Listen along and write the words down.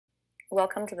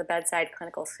Welcome to the Bedside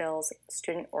Clinical Skills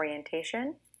Student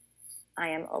Orientation. I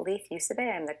am Alif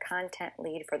Yusabe. I'm the content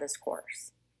lead for this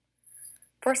course.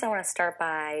 First, I want to start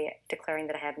by declaring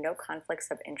that I have no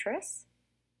conflicts of interest.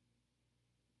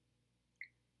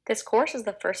 This course is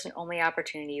the first and only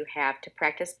opportunity you have to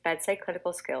practice bedside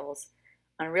clinical skills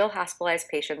on real hospitalized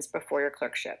patients before your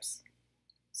clerkships.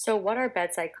 So what are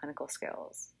bedside clinical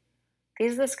skills?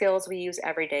 These are the skills we use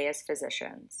every day as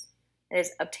physicians. It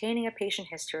is obtaining a patient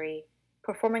history,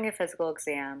 performing a physical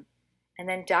exam, and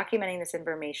then documenting this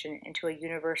information into a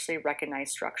universally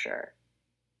recognized structure.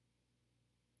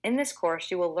 In this course,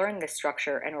 you will learn this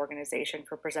structure and organization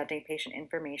for presenting patient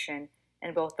information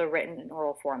in both the written and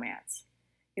oral formats.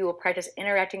 You will practice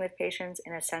interacting with patients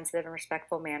in a sensitive and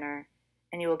respectful manner,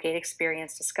 and you will gain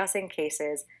experience discussing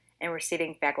cases and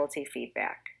receiving faculty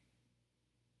feedback.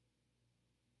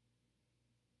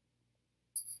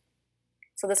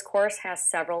 So this course has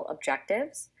several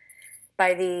objectives.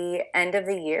 By the end of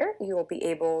the year, you will be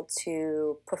able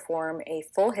to perform a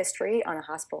full history on a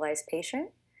hospitalized patient.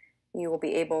 You will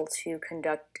be able to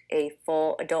conduct a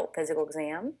full adult physical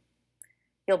exam.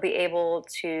 You'll be able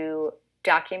to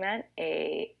document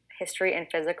a history and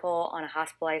physical on a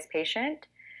hospitalized patient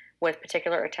with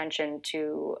particular attention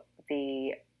to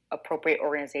the appropriate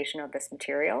organization of this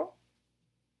material.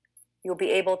 You'll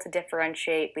be able to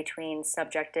differentiate between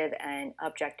subjective and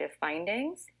objective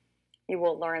findings. You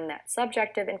will learn that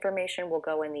subjective information will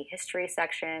go in the history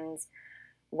sections,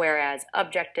 whereas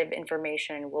objective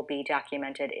information will be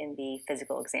documented in the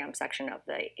physical exam section of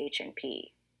the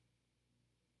H&P.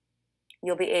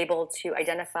 You'll be able to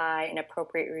identify and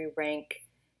appropriately rank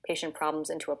patient problems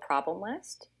into a problem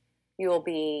list. You will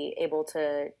be able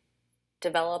to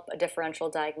develop a differential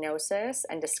diagnosis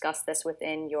and discuss this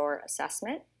within your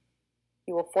assessment.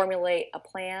 You will formulate a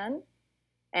plan,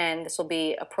 and this will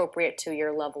be appropriate to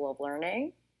your level of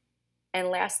learning. And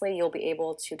lastly, you'll be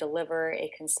able to deliver a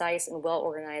concise and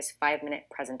well-organized 5-minute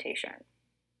presentation.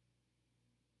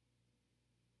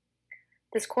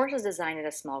 This course is designed in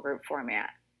a small group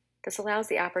format. This allows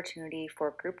the opportunity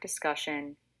for group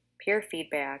discussion, peer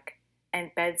feedback,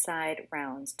 and bedside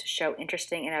rounds to show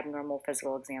interesting and abnormal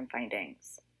physical exam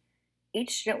findings.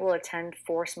 Each student will attend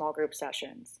 4 small group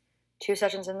sessions, 2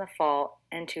 sessions in the fall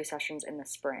and 2 sessions in the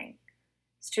spring.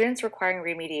 Students requiring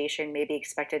remediation may be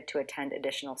expected to attend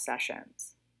additional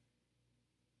sessions.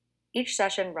 Each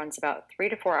session runs about 3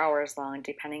 to 4 hours long,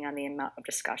 depending on the amount of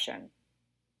discussion.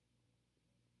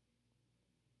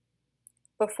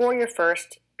 Before your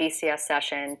first BCS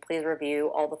session, please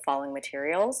review all the following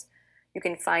materials. You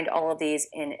can find all of these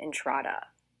in Entrada.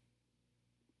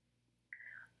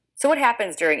 So what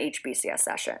happens during each BCS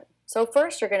session? So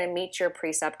first, you're going to meet your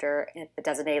preceptor at the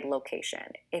designated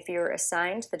location. If you're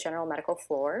assigned to the general medical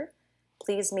floor,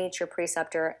 please meet your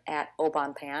preceptor at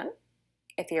Obanpan.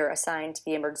 If you're assigned to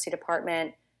the emergency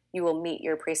department, you will meet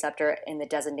your preceptor in the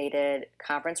designated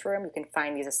conference room. You can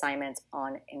find these assignments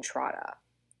on Entrada.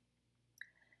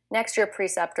 Next, your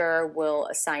preceptor will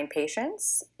assign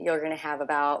patients. You're going to have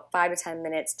about 5 to 10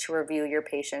 minutes to review your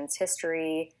patient's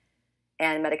history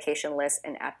and medication list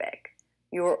in Epic.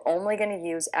 You are only going to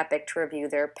use Epic to review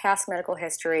their past medical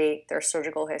history, their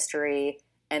surgical history,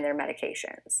 and their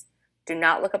medications. Do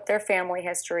not look up their family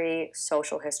history,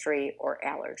 social history, or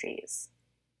allergies.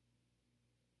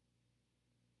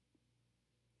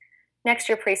 Next,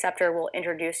 your preceptor will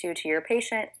introduce you to your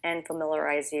patient and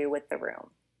familiarize you with the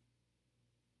room.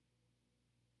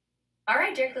 All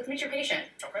right, Derek, let's meet your patient.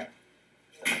 Okay.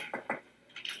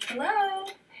 Hello?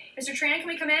 Mr. Tran, can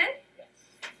we come in?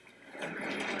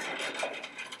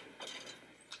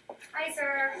 Hi,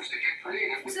 sir. I'm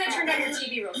just going to turn down your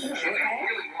TV real quick, okay?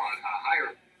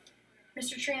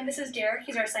 Mr. Tran, this is Derek.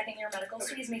 He's our second-year medical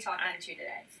student. He's me talking to you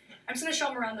today. I'm just going to show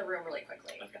him around the room really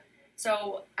quickly. Okay.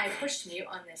 So I pushed mute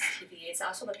on this TV. It's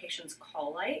also the patient's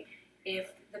call light.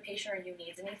 If the patient or you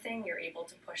needs anything, you're able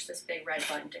to push this big red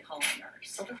button to call a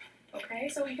nurse. Okay. Okay,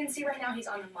 so you can see right now he's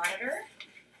on the monitor.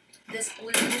 This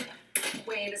blue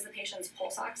wave is the patient's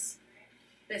pulse ox.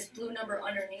 This blue number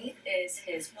underneath is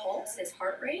his pulse, his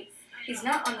heart rate. He's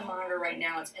not on the monitor right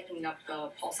now. It's picking up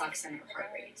the pulse oximeter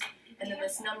heart rate. And then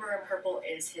this number in purple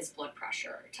is his blood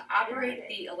pressure. To operate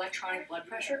the electronic blood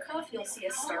pressure cuff, you'll see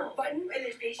a start button.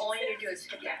 All you need to do is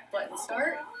hit that button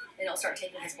start, and it'll start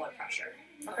taking his blood pressure.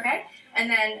 Okay? And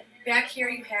then back here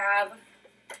you have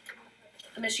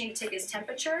the machine to take his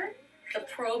temperature. The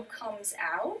probe comes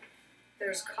out.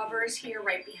 There's covers here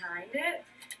right behind it.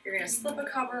 You're going to slip a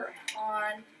cover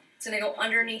on. It's going to go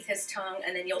underneath his tongue,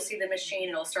 and then you'll see the machine.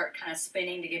 It'll start kind of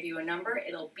spinning to give you a number.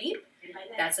 It'll beep.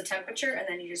 That's the temperature, and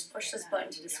then you just push this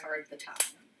button to discard the top.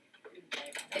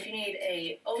 If you need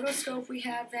a otoscope, we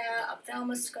have that,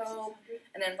 ophthalmoscope,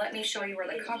 and then let me show you where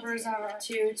the covers are.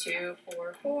 2, 2,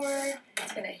 4, 4. You're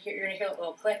gonna hear a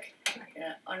little click. You're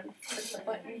gonna unclick the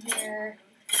button here.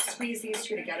 Squeeze these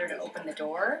two together to open the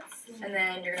door, and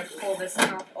then you're gonna pull this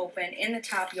top open. In the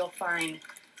top, you'll find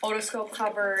otoscope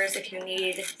covers. If you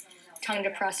need tongue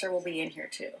depressor, will be in here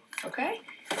too. Okay.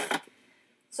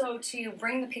 So to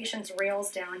bring the patient's rails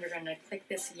down, you're gonna click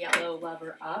this yellow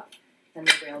lever up. Then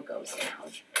the rail goes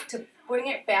down. To bring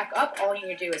it back up, all you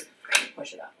need to do is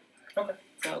push it up. Okay.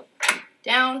 So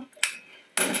down,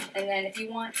 and then if you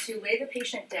want to lay the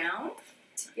patient down,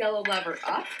 yellow lever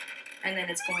up, and then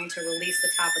it's going to release the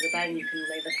top of the bed and you can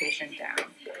lay the patient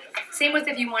down. Same with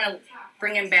if you want to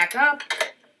bring him back up,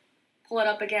 pull it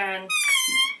up again,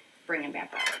 bring him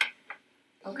back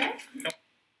up. Okay?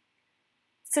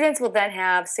 Students will then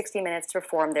have 60 minutes to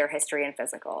perform their history and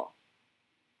physical.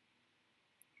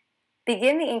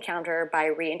 Begin the encounter by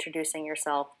reintroducing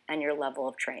yourself and your level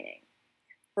of training.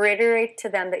 Reiterate to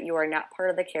them that you are not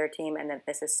part of the care team and that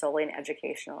this is solely an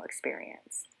educational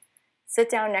experience. Sit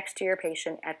down next to your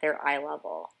patient at their eye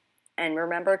level, and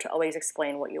remember to always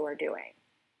explain what you are doing.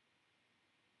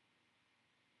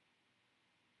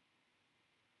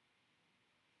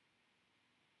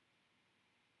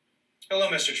 Hello,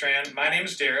 Mr. Tran. My name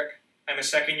is Derek. I'm a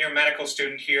second-year medical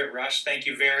student here at Rush. Thank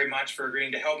you very much for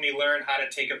agreeing to help me learn how to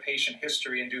take a patient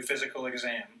history and do physical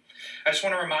exam. I just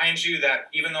want to remind you that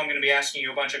even though I'm going to be asking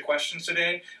you a bunch of questions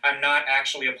today, I'm not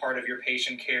actually a part of your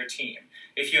patient care team.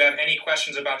 If you have any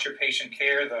questions about your patient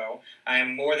care, though, I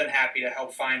am more than happy to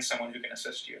help find someone who can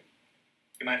assist you.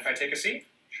 You mind if I take a seat?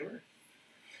 Sure.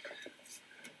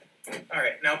 All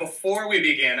right, now before we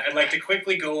begin, I'd like to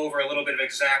quickly go over a little bit of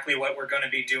exactly what we're going to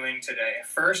be doing today.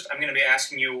 First, I'm going to be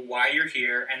asking you why you're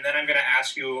here, and then I'm going to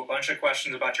ask you a bunch of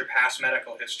questions about your past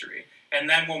medical history, and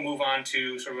then we'll move on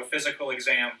to sort of a physical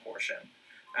exam portion.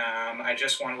 I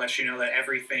just want to let you know that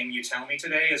everything you tell me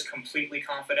today is completely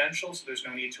confidential, so there's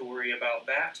no need to worry about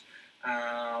that.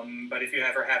 But if you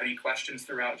ever have any questions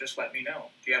throughout, just let me know.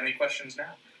 Do you have any questions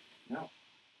now? No.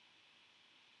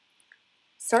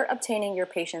 Start obtaining your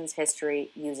patient's history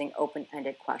using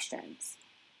open-ended questions.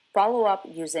 Follow up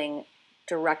using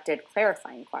directed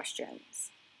clarifying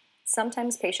questions.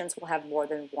 Sometimes patients will have more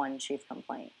than one chief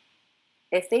complaint.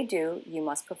 If they do, you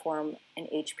must perform an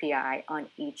HPI on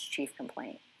each chief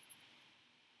complaint.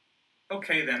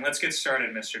 Okay then, let's get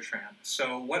started, Mr. Tran.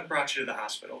 So what brought you to the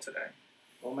hospital today?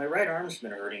 Well, my right arm's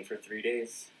been hurting for 3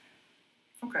 days.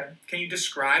 Okay. Can you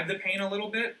describe the pain a little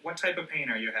bit? What type of pain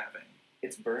are you having?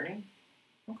 It's burning.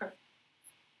 Okay.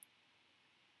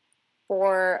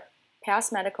 For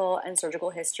past medical and surgical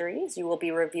histories, you will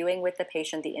be reviewing with the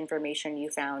patient the information you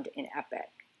found in EPIC.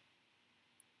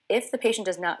 If the patient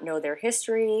does not know their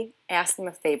history, ask them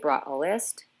if they brought a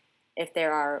list. If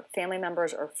there are family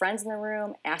members or friends in the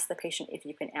room, ask the patient if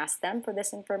you can ask them for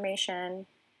this information.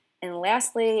 And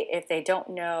lastly, if they don't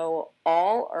know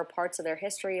all or parts of their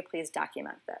history, please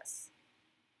document this.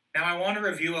 Now I want to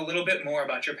review a little bit more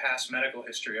about your past medical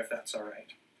history, if that's all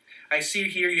right. I see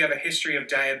here you have a history of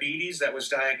diabetes that was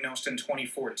diagnosed in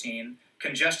 2014,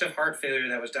 congestive heart failure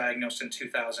that was diagnosed in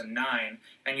 2009,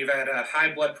 and you've had a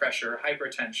high blood pressure,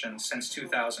 hypertension since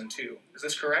 2002. Is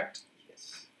this correct?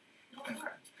 Yes. Okay.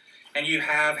 And you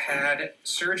have had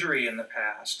surgery in the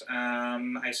past.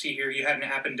 I see here you had an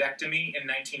appendectomy in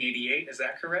 1988. Is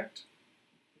that correct?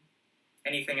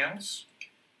 Anything else?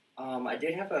 I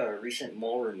did have a recent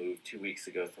mole removed 2 weeks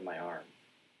ago from my arm.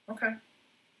 Okay.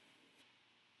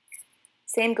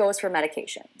 Same goes for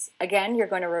medications. Again, you're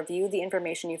going to review the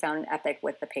information you found in EPIC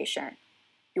with the patient.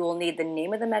 You will need the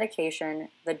name of the medication,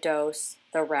 the dose,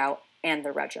 the route, and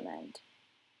the regimen.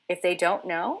 If they don't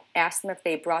know, ask them if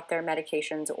they brought their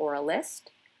medications or a list.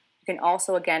 You can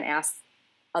also, again, ask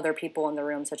other people in the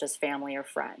room, such as family or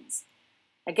friends.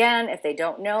 Again, if they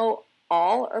don't know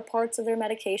all or parts of their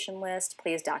medication list,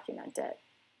 please document it.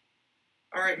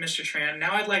 All right, Mr. Tran,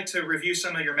 now I'd like to review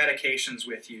some of your medications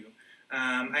with you.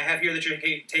 I have here that you're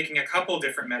taking a couple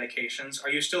different medications. Are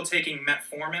you still taking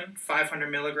metformin,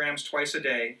 500 milligrams twice a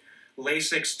day,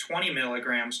 Lasix, 20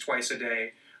 milligrams twice a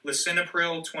day,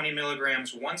 lisinopril, 20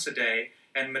 milligrams once a day,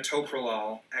 and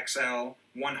metoprolol XL,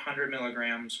 100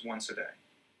 milligrams once a day?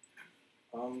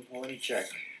 Well, let me check.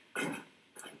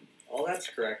 All that's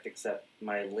correct, except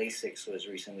my Lasix was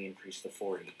recently increased to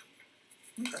 40.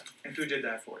 Okay. And who did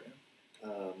that for you?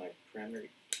 My primary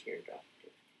care doctor.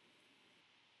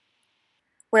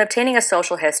 When obtaining a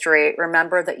social history,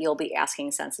 remember that you'll be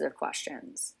asking sensitive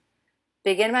questions.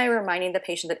 Begin by reminding the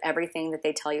patient that everything that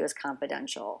they tell you is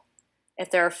confidential. If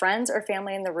there are friends or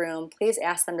family in the room, please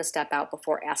ask them to step out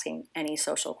before asking any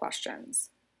social questions.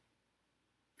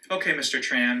 Okay, Mr.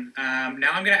 Tran.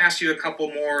 Now I'm going to ask you a couple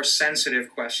more sensitive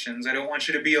questions. I don't want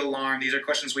you to be alarmed. These are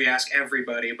questions we ask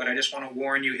everybody, but I just want to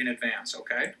warn you in advance,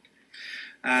 okay?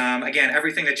 Again,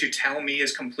 everything that you tell me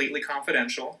is completely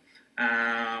confidential.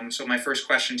 So my first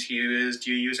question to you is,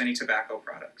 do you use any tobacco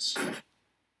products?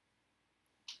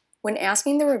 When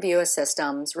asking the review of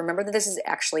systems, remember that this is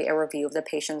actually a review of the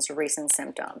patient's recent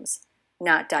symptoms,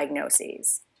 not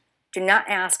diagnoses. Do not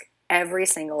ask every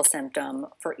single symptom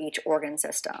for each organ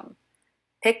system.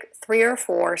 Pick 3 or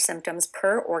 4 symptoms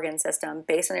per organ system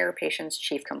based on your patient's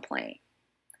chief complaint.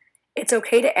 It's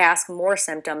okay to ask more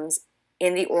symptoms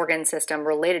in the organ system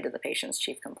related to the patient's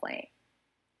chief complaint.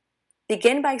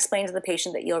 Begin by explaining to the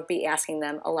patient that you'll be asking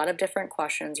them a lot of different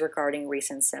questions regarding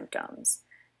recent symptoms.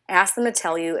 Ask them to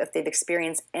tell you if they've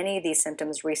experienced any of these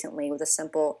symptoms recently with a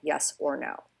simple yes or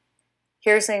no.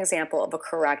 Here's an example of a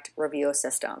correct review of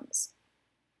systems.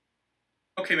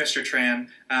 Okay, Mr. Tran.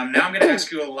 Now I'm going to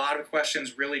ask you a lot of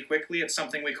questions really quickly. It's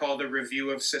something we call the review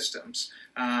of systems.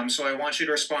 So I want you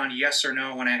to respond yes or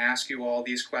no when I ask you all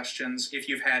these questions if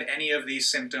you've had any of these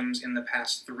symptoms in the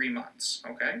past 3 months,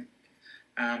 okay?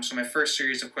 So my first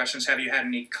series of questions, have you had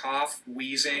any cough,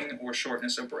 wheezing, or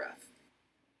shortness of breath?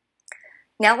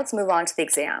 Now let's move on to the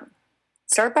exam.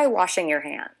 Start by washing your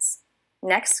hands.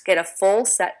 Next, get a full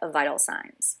set of vital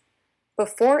signs.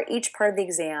 Before each part of the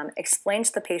exam, explain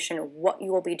to the patient what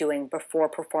you will be doing before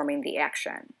performing the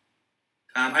action.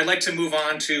 I'd like to move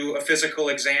on to a physical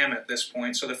exam at this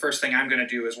point, so the first thing I'm going to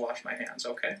do is wash my hands,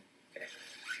 okay?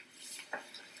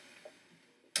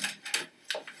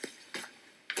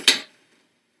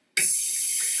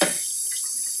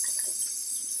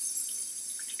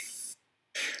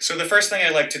 So the first thing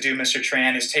I'd like to do, Mr.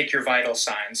 Tran, is take your vital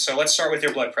signs. So let's start with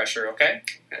your blood pressure, okay?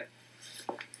 Okay.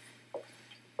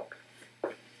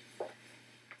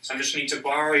 So I just need to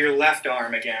borrow your left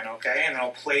arm again, okay? And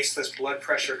I'll place this blood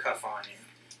pressure cuff on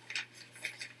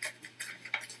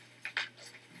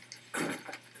you.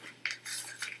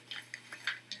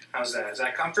 How's that? Is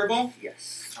that comfortable?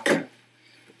 Yes. Okay.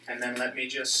 And then let me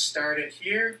just start it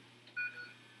here.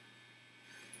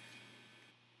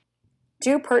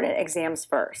 Do pertinent exams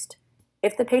first.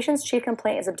 If the patient's chief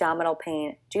complaint is abdominal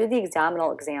pain, do the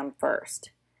abdominal exam first.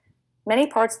 Many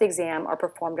parts of the exam are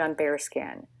performed on bare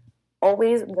skin.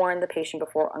 Always warn the patient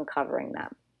before uncovering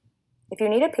them. If you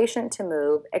need a patient to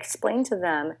move, explain to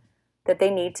them that they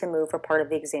need to move for part of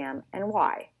the exam and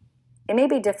why. It may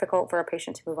be difficult for a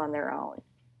patient to move on their own.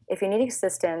 If you need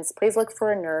assistance, please look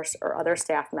for a nurse or other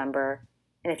staff member,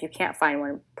 and if you can't find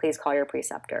one, please call your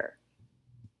preceptor.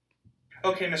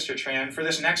 Okay, Mr. Tran, for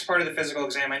this next part of the physical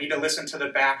exam, I need to listen to the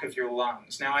back of your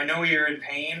lungs. Now, I know you're in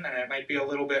pain, and it might be a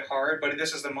little bit hard, but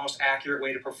this is the most accurate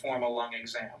way to perform a lung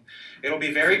exam. It'll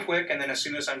be very quick, and then as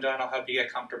soon as I'm done, I'll help you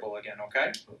get comfortable again,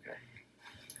 okay? Okay.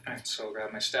 All right, so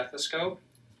grab my stethoscope,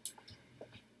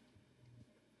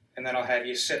 and then I'll have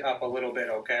you sit up a little bit,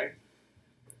 okay?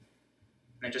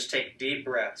 And just take deep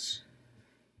breaths.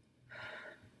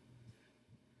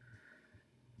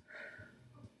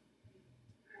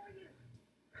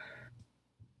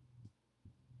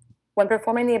 When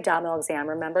performing the abdominal exam,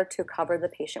 remember to cover the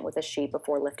patient with a sheet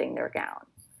before lifting their gown.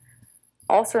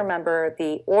 Also remember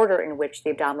the order in which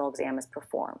the abdominal exam is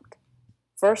performed.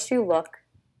 First you look,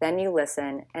 then you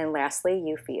listen, and lastly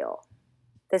you feel.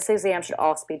 This exam should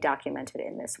also be documented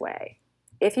in this way.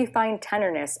 If you find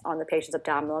tenderness on the patient's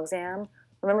abdominal exam,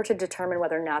 remember to determine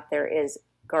whether or not there is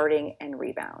guarding and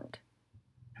rebound.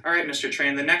 All right, Mr.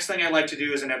 Tran, the next thing I'd like to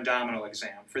do is an abdominal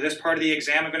exam. For this part of the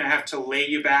exam, I'm going to have to lay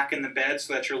you back in the bed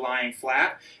so that you're lying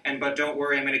flat. But don't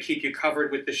worry, I'm going to keep you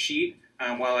covered with the sheet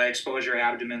while I expose your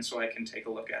abdomen so I can take a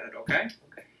look at it, okay?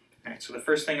 Okay. All right, so the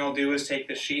first thing I'll do is take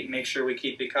the sheet and make sure we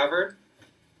keep you covered.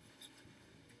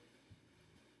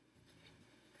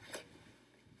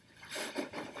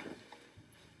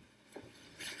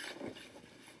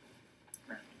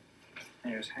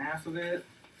 There's half of it.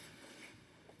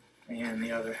 And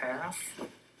the other half.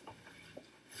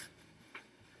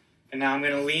 And now I'm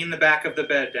going to lean the back of the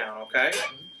bed down, okay?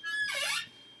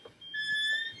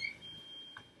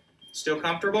 Still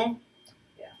comfortable?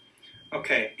 Yeah.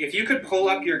 Okay, if you could pull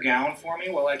up your gown for me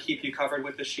while I keep you covered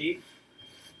with the sheet.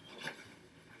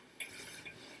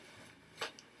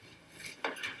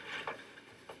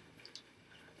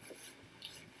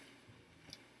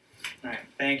 All right,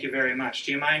 thank you very much.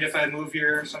 Do you mind if I move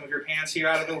some of your pants here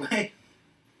out of the way?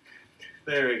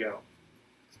 There we go.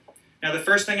 Now the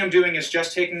first thing I'm doing is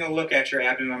just taking a look at your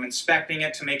abdomen. I'm inspecting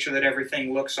it to make sure that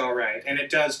everything looks all right, and it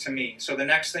does to me. So the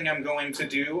next thing I'm going to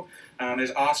do is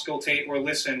auscultate or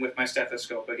listen with my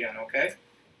stethoscope again, okay?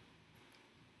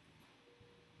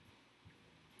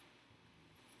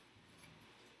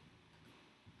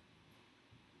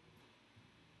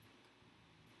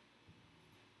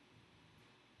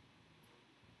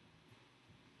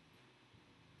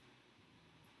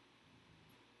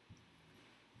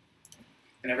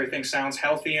 And everything sounds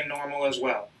healthy and normal as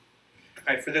well.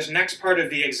 All right, for this next part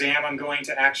of the exam, I'm going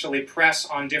to actually press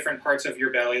on different parts of your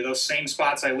belly, those same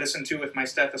spots I listened to with my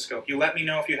stethoscope. You let me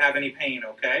know if you have any pain,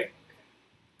 okay?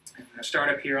 I'm going to start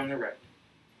up here on the right.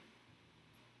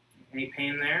 Any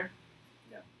pain there?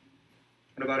 No.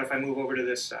 What about if I move over to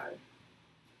this side?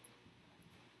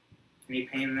 Any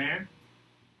pain there?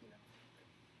 No.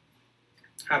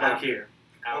 How about here?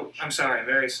 Ouch. Oh, I'm sorry, I'm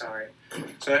very sorry.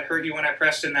 So that hurt you when I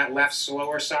pressed in that left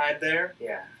slower side there?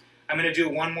 Yeah. I'm going to do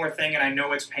one more thing, and I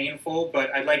know it's painful,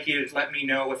 but I'd like you to let me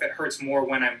know if it hurts more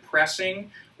when I'm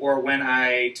pressing or when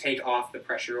I take off the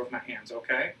pressure with my hands,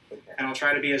 okay? Okay. And I'll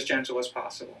try to be as gentle as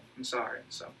possible. I'm sorry.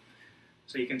 So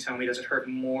you can tell me, does it hurt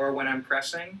more when I'm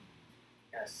pressing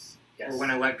Yes. Yes. or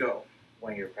when I let go?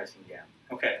 When you're pressing down.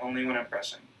 Okay, only when I'm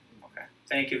pressing. Okay.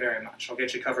 Thank you very much. I'll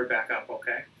get you covered back up,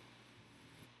 okay?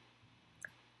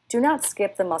 Do not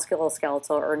skip the musculoskeletal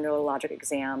or neurologic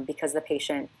exam because the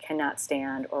patient cannot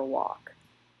stand or walk.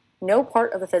 No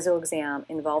part of the physical exam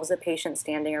involves the patient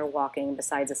standing or walking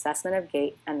besides assessment of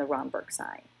gait and the Romberg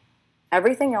sign.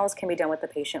 Everything else can be done with the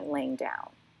patient laying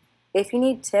down. If you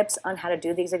need tips on how to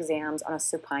do these exams on a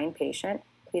supine patient,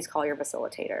 please call your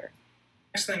facilitator.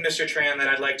 Next thing, Mr. Tran, that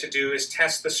I'd like to do is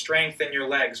test the strength in your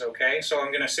legs, okay? So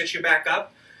I'm going to sit you back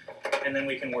up, and then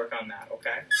we can work on that,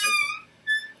 okay?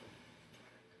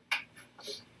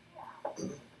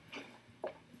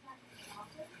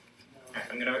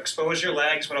 I'm going to expose your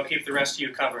legs, but I'll keep the rest of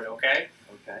you covered, okay?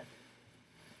 Okay.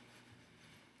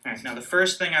 All right, now the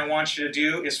first thing I want you to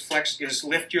do is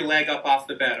lift your leg up off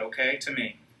the bed, okay, to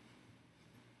me.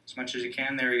 As much as you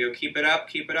can. There you go. Keep it up,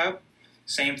 keep it up.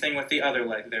 Same thing with the other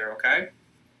leg there, okay?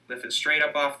 Lift it straight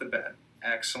up off the bed.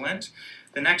 Excellent.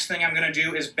 The next thing I'm going to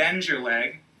do is bend your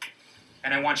leg,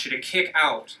 and I want you to kick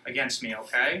out against me,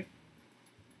 okay?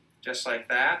 Just like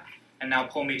that. And now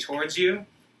pull me towards you,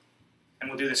 and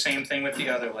we'll do the same thing with the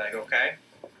other leg, okay?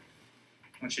 I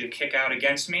want you to kick out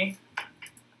against me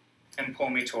and pull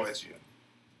me towards you.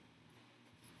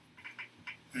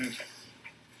 Okay.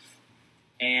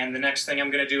 And the next thing I'm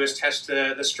going to do is test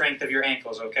the strength of your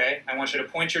ankles, okay? I want you to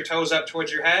point your toes up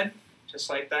towards your head,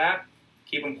 just like that.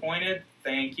 Keep them pointed.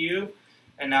 Thank you.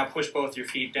 And now push both your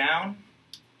feet down.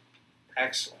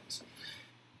 Excellent.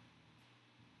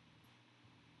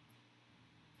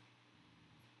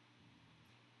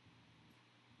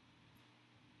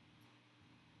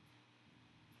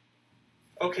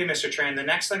 Okay, Mr. Tran, the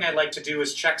next thing I'd like to do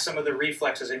is check some of the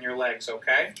reflexes in your legs,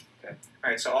 okay? Okay. All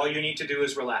right, so all you need to do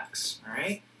is relax, all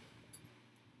right?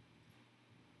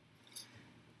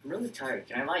 I'm really tired.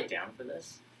 Can I lie down for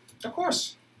this? Of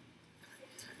course.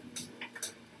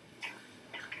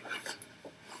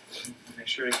 Make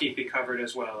sure to keep you covered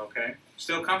as well, okay?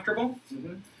 Still comfortable?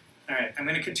 Mm-hmm. All right, I'm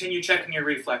going to continue checking your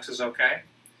reflexes, okay?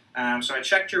 So I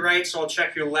checked your right, so I'll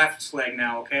check your left leg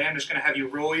now, okay? I'm just going to have you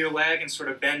roll your leg and sort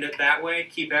of bend it that way.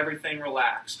 Keep everything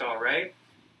relaxed, all right?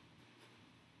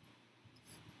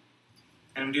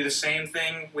 And I'm going to do the same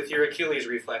thing with your Achilles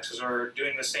reflexes, or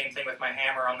doing the same thing with my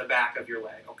hammer on the back of your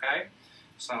leg, okay?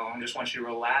 So I just want you to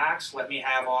relax. Let me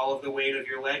have all of the weight of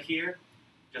your leg here.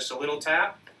 Just a little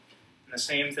tap. And the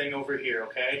same thing over here,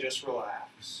 okay? Just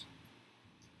relax.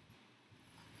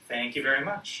 Thank you very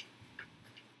much.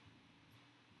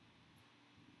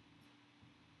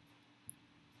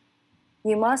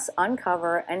 You must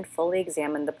uncover and fully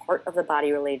examine the part of the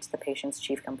body related to the patient's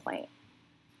chief complaint.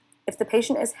 If the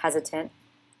patient is hesitant,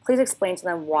 please explain to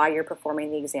them why you're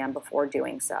performing the exam before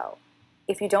doing so.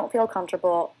 If you don't feel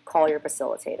comfortable, call your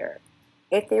facilitator.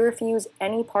 If they refuse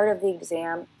any part of the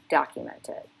exam, document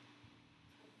it.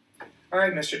 All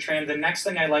right, Mr. Tran, the next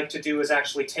thing I'd like to do is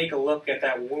actually take a look at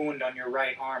that wound on your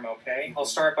right arm, okay? I'll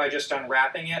start by just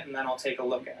unwrapping it, and then I'll take a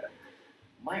look at it.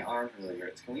 My arm really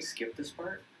hurts. Can we skip this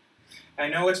part? I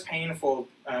know it's painful,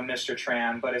 Mr.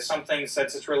 Tran, but it's something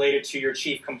that's related to your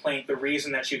chief complaint, the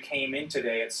reason that you came in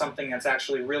today. It's something that's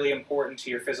actually really important to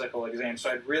your physical exam,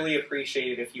 so I'd really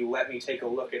appreciate it if you let me take a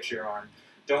look at your arm.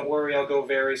 Don't worry, I'll go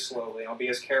very slowly. I'll be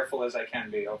as careful as I can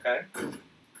be, okay?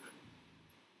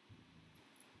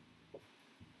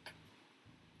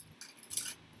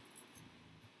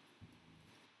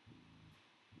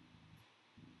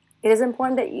 It is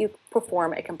important that you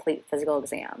perform a complete physical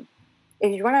exam.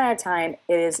 If you run out of time,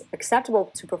 it is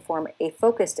acceptable to perform a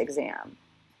focused exam,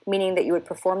 meaning that you would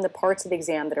perform the parts of the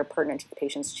exam that are pertinent to the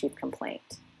patient's chief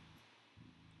complaint.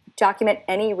 Document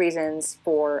any reasons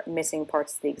for missing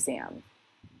parts of the exam.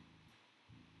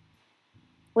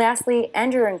 Lastly,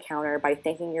 end your encounter by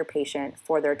thanking your patient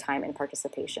for their time and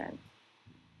participation.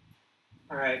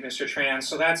 All right, Mr. Tran.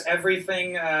 So that's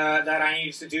everything that I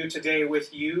needed to do today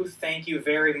with you. Thank you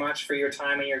very much for your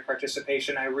time and your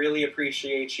participation. I really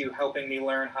appreciate you helping me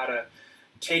learn how to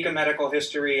take a medical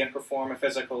history and perform a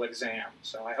physical exam.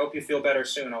 So I hope you feel better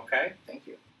soon, okay? Thank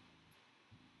you.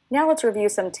 Now let's review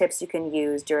some tips you can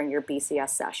use during your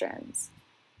BCS sessions.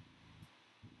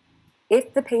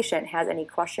 If the patient has any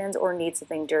questions or needs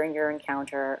something during your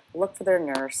encounter, look for their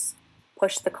nurse,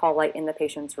 push the call light in the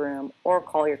patient's room, or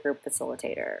call your group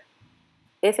facilitator.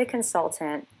 If a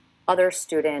consultant, other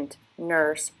student,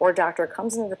 nurse, or doctor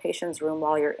comes into the patient's room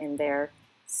while you're in there,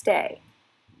 stay.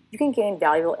 You can gain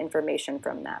valuable information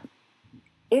from them.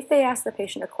 If they ask the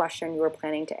patient a question you were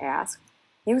planning to ask,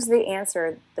 use the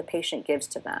answer the patient gives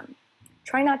to them.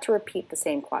 Try not to repeat the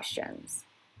same questions.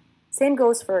 Same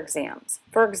goes for exams.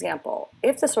 For example,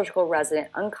 if the surgical resident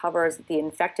uncovers the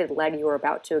infected leg you are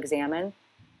about to examine,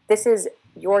 this is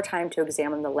your time to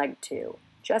examine the leg too.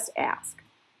 Just ask.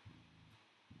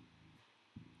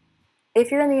 If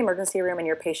you're in the emergency room and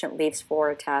your patient leaves for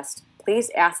a test, please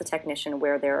ask the technician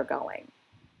where they are going.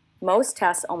 Most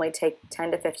tests only take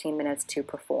 10 to 15 minutes to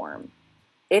perform.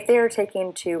 If they are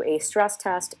taken to a stress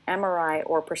test, MRI,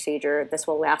 or procedure, this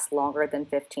will last longer than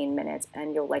 15 minutes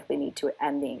and you'll likely need to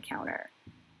end the encounter.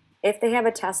 If they have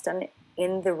a test done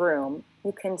in the room,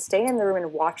 you can stay in the room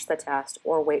and watch the test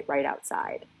or wait right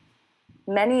outside.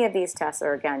 Many of these tests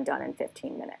are again done in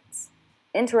 15 minutes.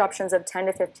 Interruptions of 10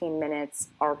 to 15 minutes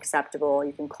are acceptable.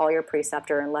 You can call your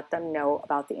preceptor and let them know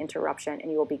about the interruption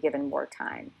and you will be given more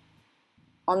time.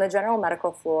 On the general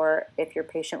medical floor, if your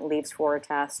patient leaves for a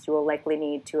test, you will likely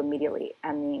need to immediately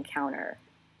end the encounter.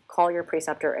 Call your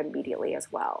preceptor immediately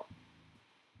as well.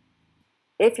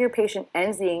 If your patient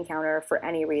ends the encounter for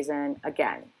any reason,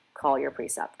 again, call your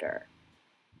preceptor.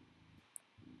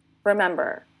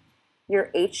 Remember, your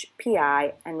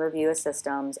HPI and review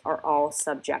systems are all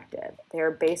subjective. They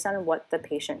are based on what the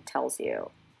patient tells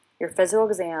you. Your physical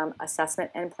exam,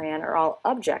 assessment, and plan are all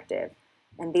objective,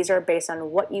 and these are based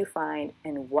on what you find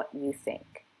and what you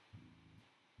think.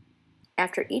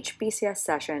 After each BCS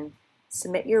session,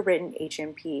 submit your written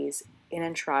HMPs in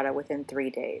Entrada within 3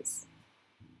 days.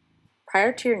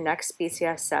 Prior to your next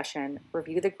BCS session,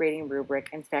 review the grading rubric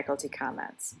and faculty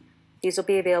comments. These will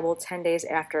be available 10 days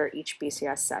after each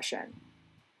BCS session.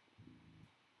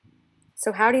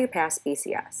 So how do you pass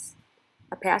BCS?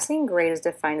 A passing grade is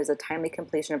defined as a timely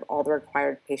completion of all the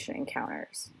required patient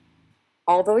encounters.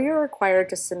 Although you're required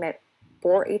to submit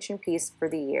 4 H&Ps for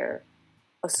the year,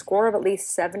 a score of at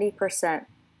least 70%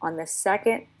 on the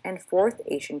second and fourth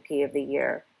H&P of the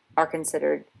year are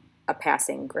considered a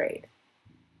passing grade.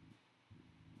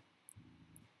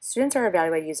 Students are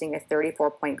evaluated using a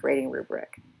 34-point grading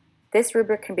rubric. This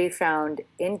rubric can be found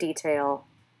in detail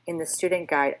in the student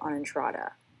guide on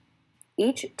Entrada.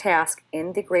 Each task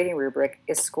in the grading rubric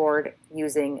is scored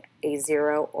using a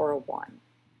 0 or a 1.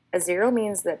 A 0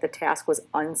 means that the task was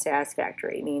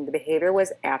unsatisfactory, meaning the behavior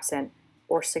was absent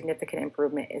or significant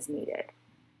improvement is needed.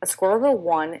 A score of a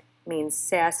 1 means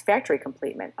satisfactory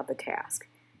completion of the task,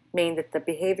 meaning that the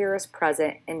behavior is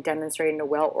present and demonstrated in a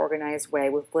well-organized way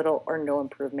with little or no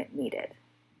improvement needed.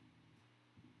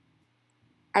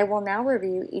 I will now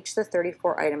review each of the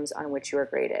 34 items on which you are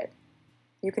graded.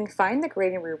 You can find the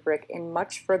grading rubric in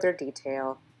much further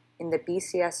detail in the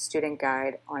BCS student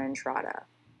guide on Entrada.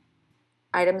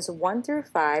 Items 1 through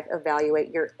 5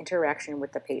 evaluate your interaction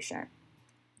with the patient.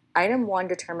 Item 1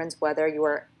 determines whether you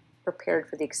are prepared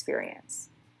for the experience.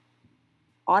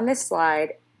 On this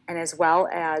slide, and as well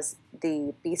as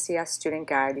the BCS student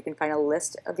guide, you can find a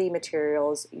list of the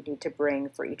materials you need to bring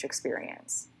for each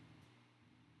experience.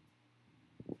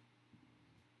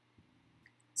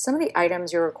 Some of the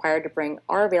items you're required to bring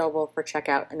are available for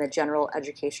checkout in the General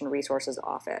Education Resources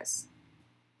Office.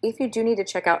 If you do need to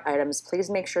check out items, please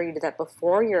make sure you do that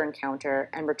before your encounter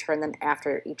and return them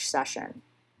after each session.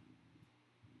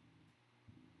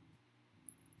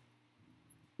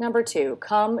 Number 2,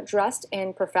 come dressed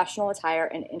in professional attire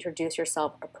and introduce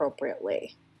yourself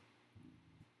appropriately.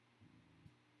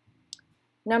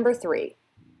 Number 3,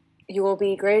 you will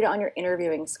be graded on your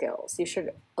interviewing skills. You should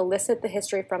elicit the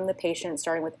history from the patient,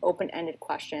 starting with open-ended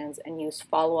questions, and use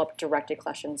follow-up directed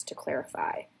questions to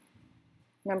clarify.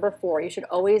 Number 4, you should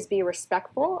always be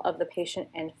respectful of the patient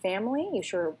and family. You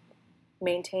should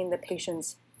maintain the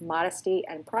patient's modesty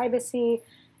and privacy,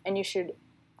 and you should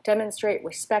demonstrate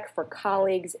respect for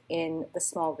colleagues in the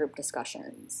small group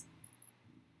discussions.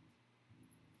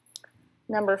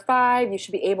 Number 5, you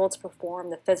should be able to perform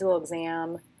the physical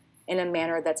exam in a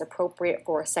manner that's appropriate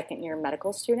for a second-year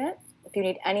medical student. If you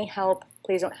need any help,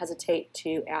 please don't hesitate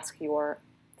to ask your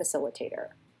facilitator.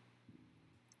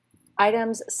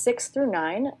 Items 6 through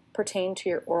 9 pertain to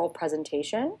your oral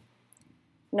presentation.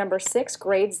 Number 6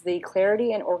 grades the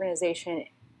clarity and organization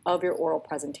of your oral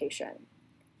presentation.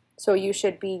 So you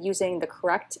should be using the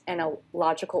correct and a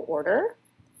logical order.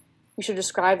 You should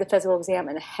describe the physical exam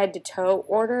in a head-to-toe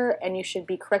order, and you should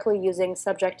be correctly using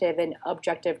subjective and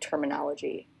objective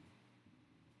terminology.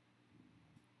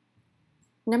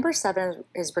 Number 7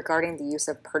 is regarding the use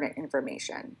of pertinent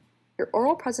information. Your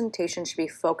oral presentation should be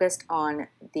focused on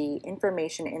the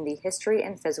information in the history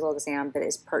and physical exam that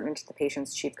is pertinent to the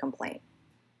patient's chief complaint.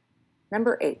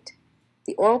 Number 8,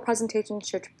 the oral presentation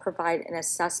should provide an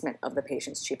assessment of the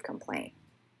patient's chief complaint.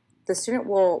 The student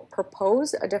will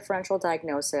propose a differential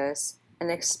diagnosis and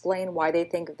explain why they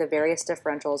think the various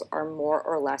differentials are more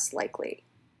or less likely.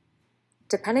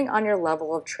 Depending on your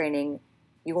level of training,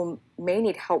 you may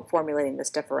need help formulating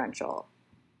this differential.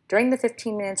 During the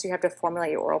 15 minutes you have to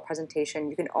formulate your oral presentation,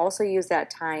 you can also use that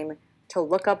time to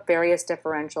look up various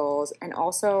differentials and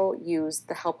also use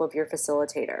the help of your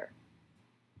facilitator.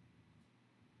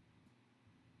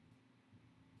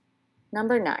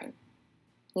 Number 9,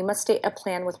 you must state a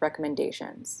plan with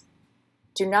recommendations.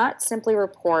 Do not simply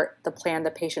report the plan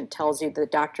the patient tells you the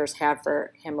doctors have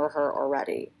for him or her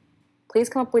already. Please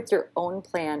come up with your own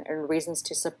plan and reasons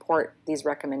to support these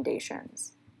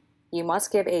recommendations. You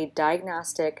must give a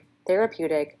diagnostic,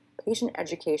 therapeutic, patient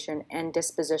education, and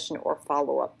disposition or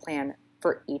follow-up plan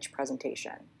for each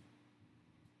presentation.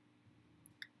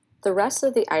 The rest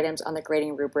of the items on the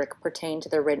grading rubric pertain to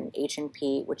the written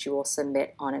H&P, which you will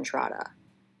submit on Entrada.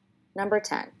 Number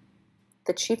 10,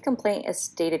 the chief complaint is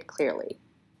stated clearly.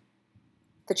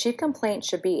 The chief complaint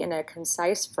should be in a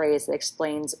concise phrase that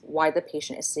explains why the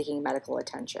patient is seeking medical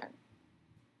attention.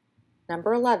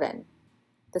 Number 11,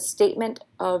 the statement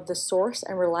of the source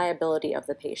and reliability of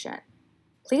the patient.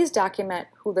 Please document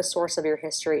who the source of your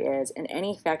history is and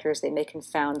any factors that may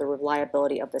confound the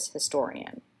reliability of this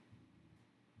historian.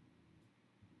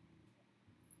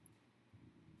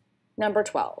 Number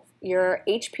 12, your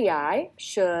HPI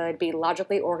should be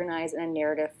logically organized in a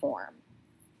narrative form.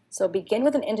 So begin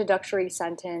with an introductory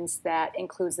sentence that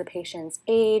includes the patient's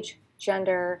age,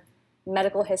 gender,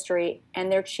 medical history,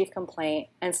 and their chief complaint,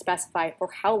 and specify for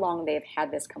how long they have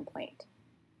had this complaint.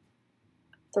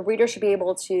 The reader should be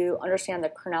able to understand the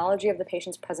chronology of the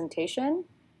patient's presentation.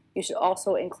 You should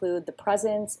also include the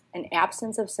presence and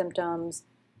absence of symptoms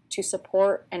to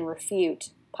support and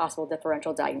refute possible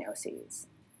differential diagnoses.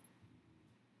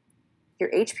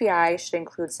 Your HPI should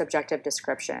include subjective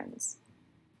descriptions.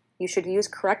 You should use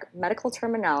correct medical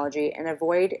terminology and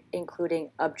avoid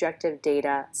including objective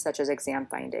data such as exam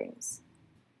findings.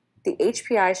 The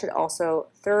HPI should also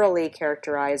thoroughly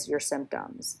characterize your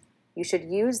symptoms. You should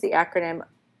use the acronym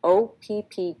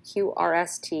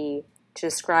OPPQRST to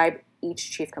describe each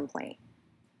chief complaint.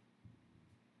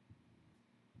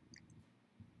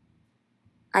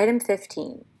 Item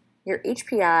 15. Your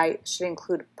HPI should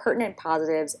include pertinent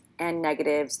positives and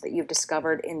negatives that you've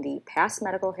discovered in the past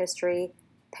medical history,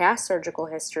 past surgical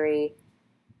history,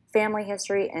 family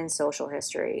history, and social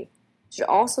history. It should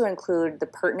also include the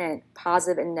pertinent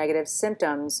positive and negative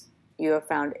symptoms you have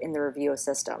found in the review of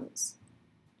systems.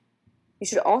 You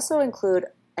should also include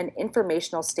an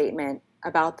informational statement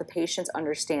about the patient's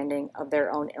understanding of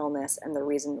their own illness and the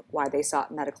reason why they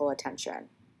sought medical attention.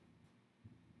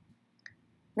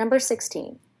 Number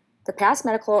 16. The past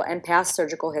medical and past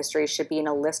surgical history should be in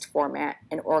a list format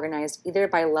and organized either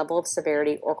by level of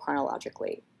severity or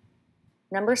chronologically.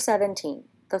 Number 17.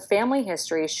 The family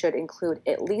history should include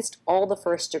at least all the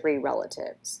first-degree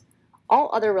relatives.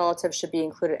 All other relatives should be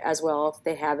included as well if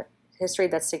they have history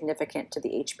that's significant to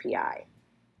the HPI.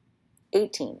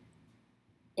 18.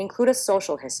 Include a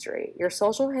social history. Your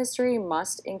social history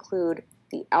must include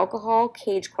the alcohol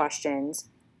cage questions,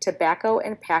 tobacco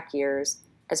and pack years,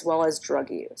 as well as drug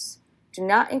use. Do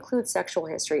not include sexual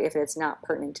history if it's not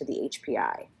pertinent to the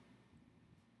HPI.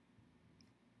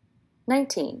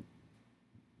 19.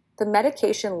 The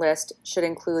medication list should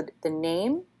include the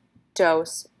name,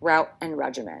 dose, route, and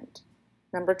regimen.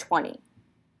 Number 20.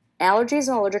 Allergies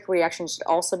and allergic reactions should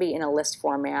also be in a list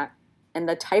format, and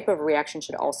the type of reaction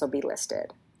should also be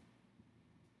listed.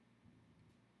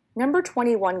 Number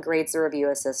 21 grades the review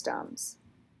of systems.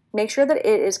 Make sure that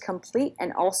it is complete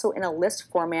and also in a list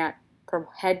format from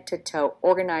head to toe,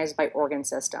 organized by organ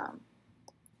system.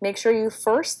 Make sure you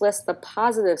first list the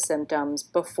positive symptoms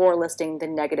before listing the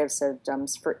negative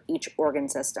symptoms for each organ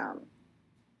system.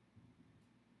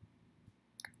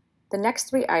 The next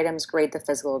 3 items grade the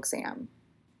physical exam.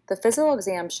 The physical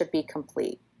exam should be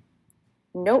complete.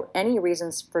 Note any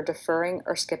reasons for deferring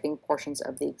or skipping portions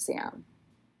of the exam.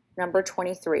 Number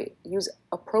 23, use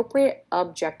appropriate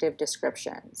objective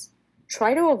descriptions.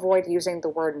 Try to avoid using the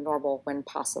word normal when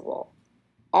possible.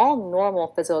 All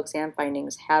normal physical exam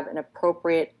findings have an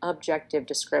appropriate objective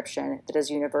description that is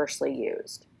universally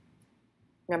used.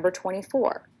 Number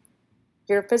 24.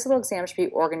 Your physical exam should be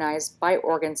organized by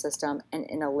organ system and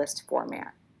in a list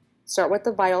format. Start with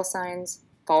the vital signs,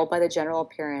 followed by the general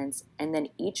appearance, and then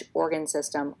each organ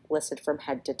system listed from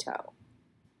head to toe.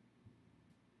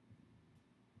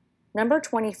 Number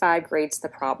 25 grades the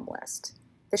problem list.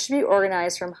 This should be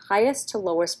organized from highest to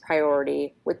lowest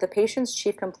priority, with the patient's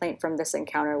chief complaint from this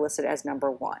encounter listed as number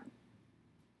 1.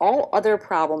 All other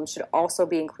problems should also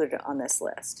be included on this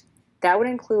list. That would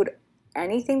include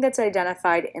anything that's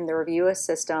identified in the review of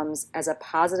systems as a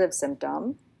positive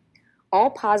symptom, all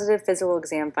positive physical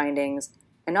exam findings,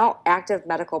 and all active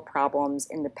medical problems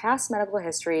in the past medical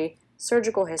history,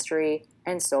 surgical history,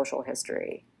 and social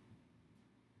history.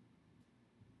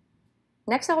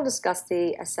 Next, I will discuss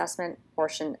the assessment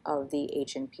portion of the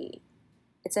H&P.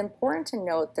 It's important to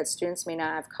note that students may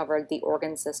not have covered the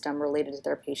organ system related to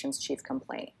their patient's chief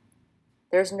complaint.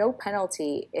 There's no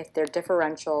penalty if their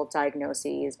differential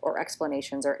diagnoses or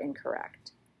explanations are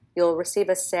incorrect. You'll receive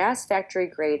a satisfactory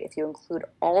grade if you include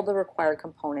all the required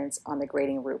components on the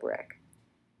grading rubric.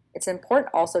 It's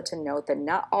important also to note that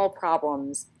not all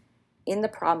problems in the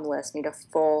problem list need a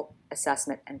full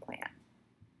assessment and plan.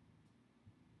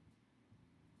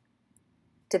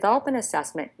 Develop an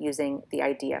assessment using the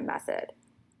IDEA method.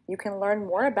 You can learn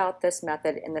more about this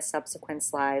method in the subsequent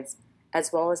slides,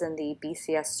 as well as in the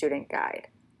BCS student guide.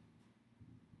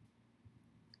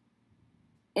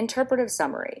 Interpretive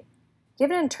summary. Give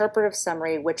an interpretive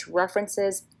summary which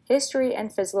references history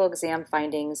and physical exam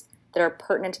findings that are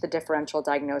pertinent to the differential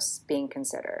diagnosis being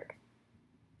considered.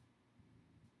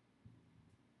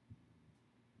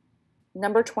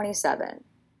 Number 27.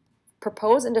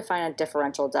 Propose and define a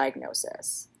differential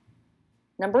diagnosis.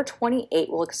 Number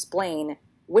 28 will explain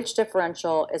which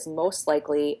differential is most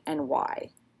likely and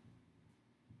why.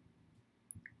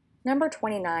 Number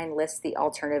 29 lists the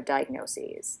alternative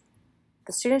diagnoses.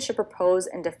 The student should propose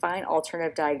and define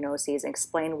alternative diagnoses and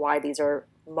explain why these are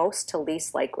most to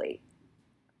least likely.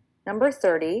 Number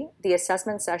 30, the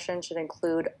assessment session should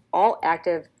include all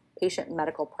active patient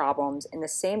medical problems in the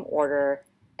same order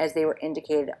as they were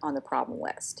indicated on the problem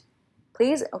list.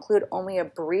 Please include only a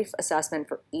brief assessment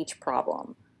for each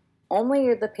problem.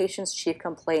 Only the patient's chief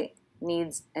complaint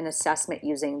needs an assessment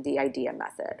using the IDEA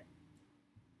method.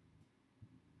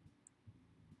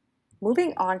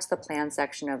 Moving on to the plan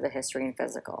section of the history and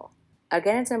physical.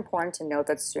 Again, it's important to note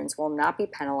that students will not be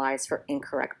penalized for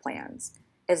incorrect plans.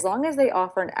 As long as they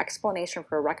offer an explanation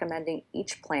for recommending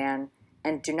each plan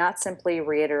and do not simply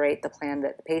reiterate the plan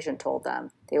that the patient told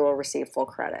them, they will receive full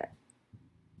credit.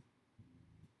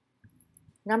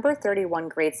 Number 31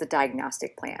 grades the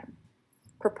diagnostic plan.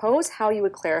 Propose how you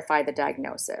would clarify the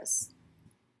diagnosis.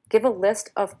 Give a list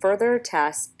of further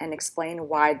tests and explain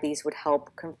why these would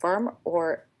help confirm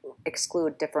or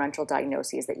exclude differential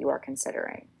diagnoses that you are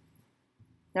considering.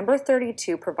 Number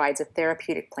 32 provides a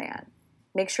therapeutic plan.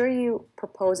 Make sure you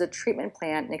propose a treatment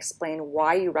plan and explain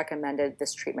why you recommended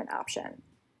this treatment option.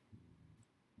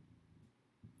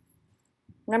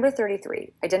 Number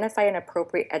 33, identify an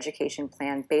appropriate education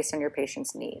plan based on your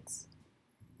patient's needs.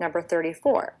 Number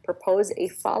 34, propose a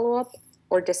follow-up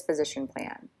or disposition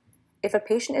plan. If a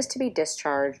patient is to be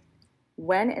discharged,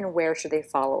 when and where should they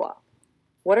follow up?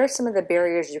 What are some of the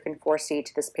barriers you can foresee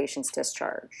to this patient's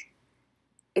discharge?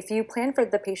 If you plan for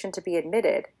the patient to be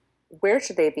admitted, where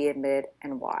should they be admitted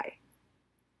and why?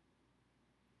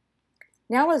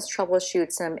 Now let's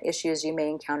troubleshoot some issues you may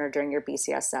encounter during your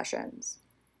BCS sessions.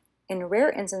 In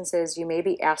rare instances, you may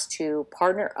be asked to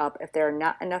partner up if there are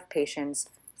not enough patients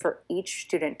for each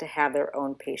student to have their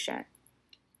own patient.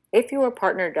 If you are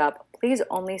partnered up, please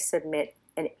only submit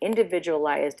an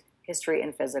individualized history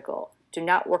and physical. Do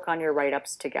not work on your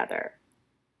write-ups together.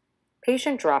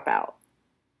 Patient dropout.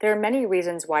 There are many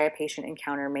reasons why a patient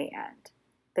encounter may end.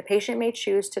 The patient may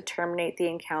choose to terminate the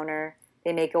encounter,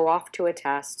 they may go off to a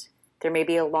test, there may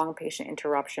be a long patient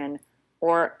interruption,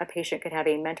 or a patient could have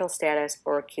a mental status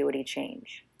or acuity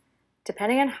change.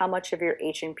 Depending on how much of your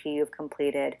H&P you've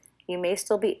completed, you may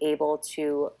still be able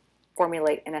to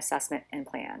formulate an assessment and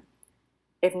plan.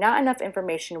 If not enough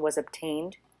information was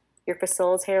obtained, your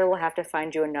facilitator will have to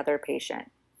find you another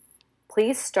patient.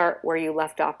 Please start where you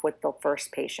left off with the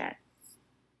first patient.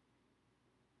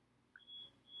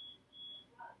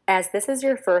 As this is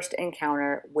your first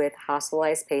encounter with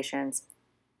hospitalized patients,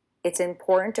 it's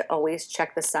important to always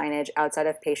check the signage outside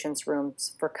of patients'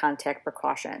 rooms for contact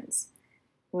precautions.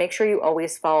 Make sure you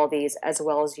always follow these as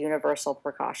well as universal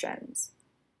precautions.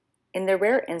 In the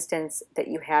rare instance that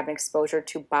you have an exposure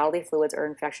to bodily fluids or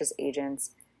infectious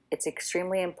agents, it's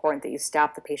extremely important that you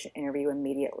stop the patient interview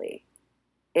immediately.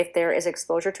 If there is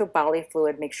exposure to bodily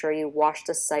fluid, make sure you wash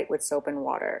the site with soap and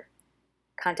water.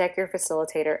 Contact your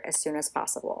facilitator as soon as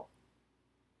possible.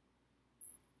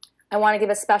 I want to give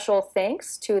a special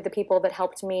thanks to the people that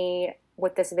helped me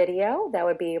with this video. That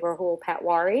would be Rahul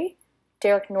Patwari,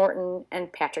 Derek Norton,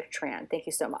 and Patrick Tran. Thank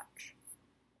you so much.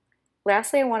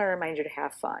 Lastly, I want to remind you to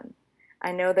have fun.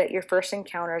 I know that your first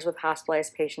encounters with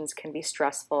hospitalized patients can be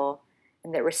stressful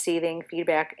and that receiving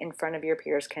feedback in front of your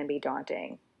peers can be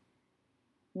daunting.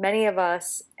 Many of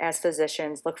us as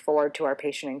physicians look forward to our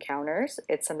patient encounters.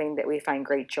 It's something that we find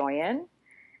great joy in,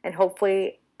 and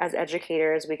hopefully as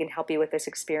educators we can help you with this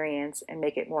experience and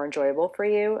make it more enjoyable for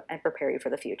you and prepare you for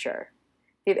the future.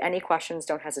 If you have any questions,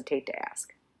 don't hesitate to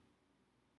ask.